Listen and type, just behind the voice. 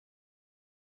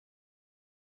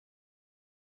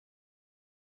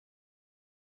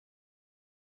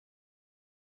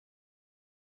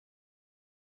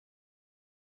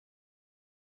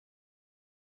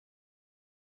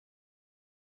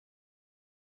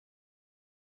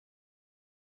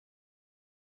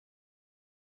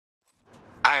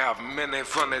I have many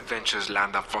fun adventures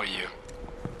lined up for you.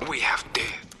 We have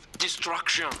death,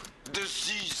 destruction,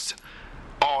 disease,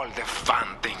 all the fun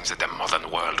things that the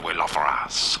modern world will offer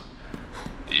us.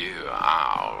 You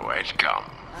are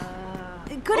welcome.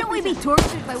 Couldn't we be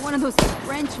tortured by one of those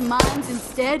French mimes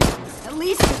instead? At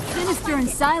least they're sinister and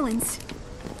silenced.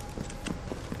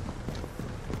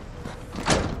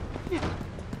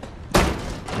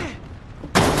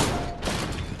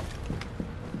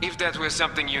 If that were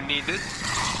something you needed,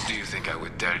 do you think I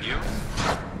would tell you?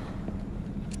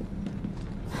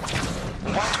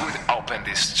 What would open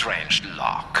this strange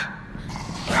lock?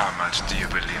 How much do you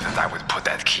believe that I would put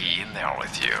that key in there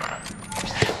with you?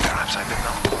 Perhaps I did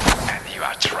not, and you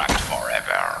are trapped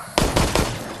forever.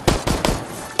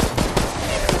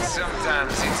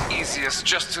 Sometimes it's easiest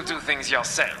just to do things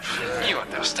yourself. You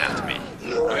understand me,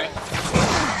 right?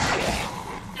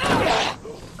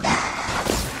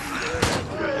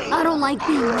 I don't like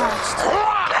being watched.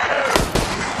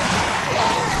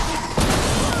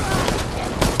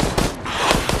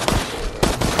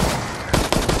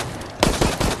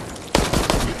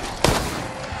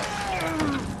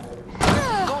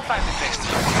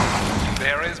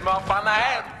 There is more fun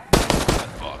ahead.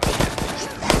 For me, at least.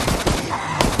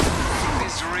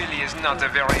 This really is not a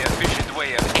very efficient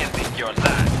way of ending your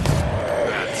life.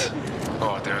 But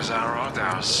orders are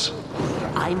orders.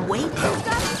 I'm waiting.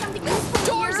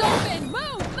 Doors open!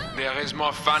 Move! There is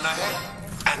more fun ahead,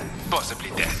 and possibly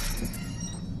death.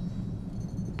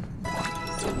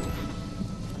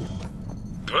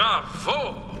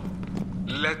 Bravo!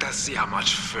 Let us see how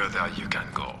much further you can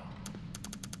go.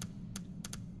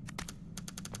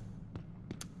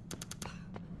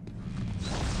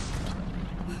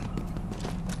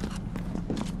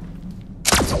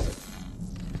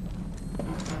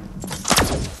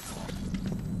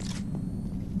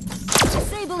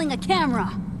 Disabling a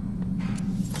camera.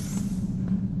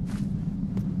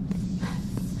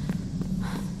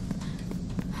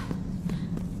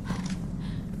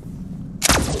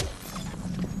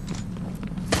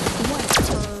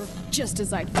 Just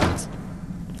as I thought.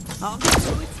 I'll get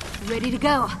to it. Ready to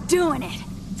go. Doing it.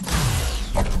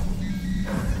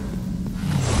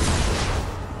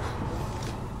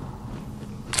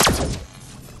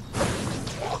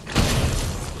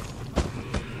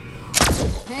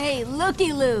 Hey,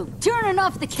 looky-loo. Turning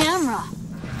off the camera.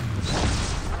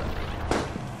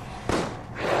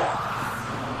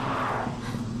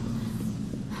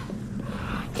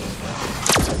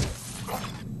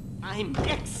 I'm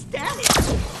ecstatic.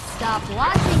 Stop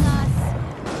watching us.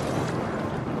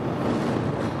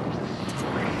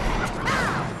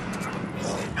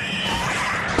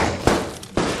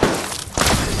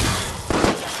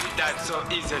 That so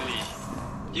easily.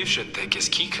 You should take his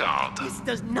keycard. This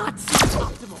does not seem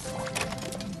optimal.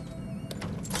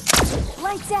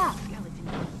 Lights out.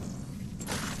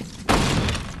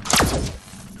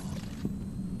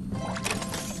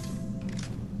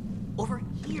 Over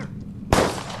here.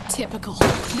 Typical.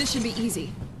 This should be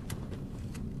easy.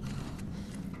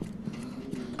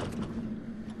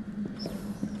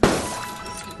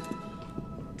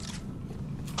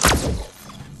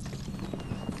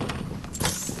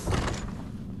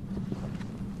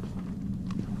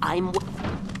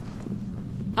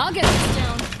 I'll get this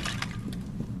down.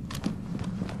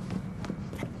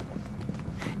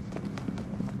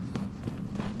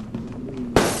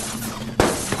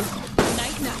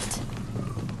 Night, night.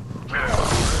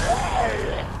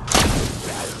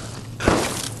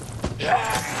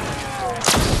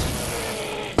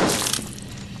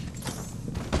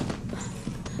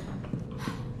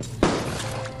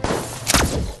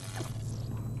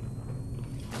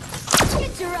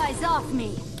 Get your eyes off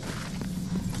me.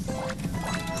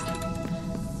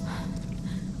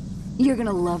 You're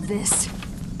gonna love this.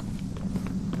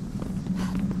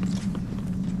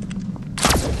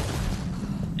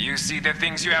 You see the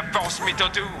things you have forced me to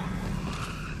do?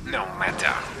 No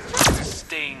matter. The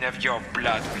stain of your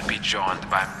blood will be joined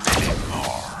by many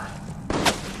more.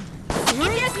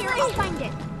 Seriously? I'll find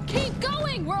it. Keep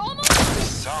going! We're almost...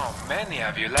 So many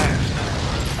of you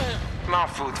left. More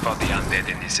food for the undead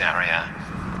in this area.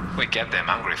 We kept them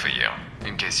hungry for you,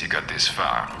 in case you got this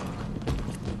far.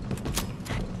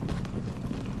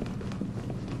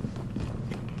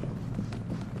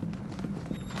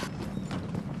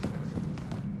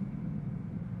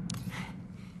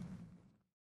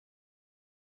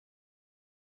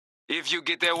 If you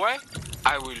get away,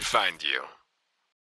 I will find you.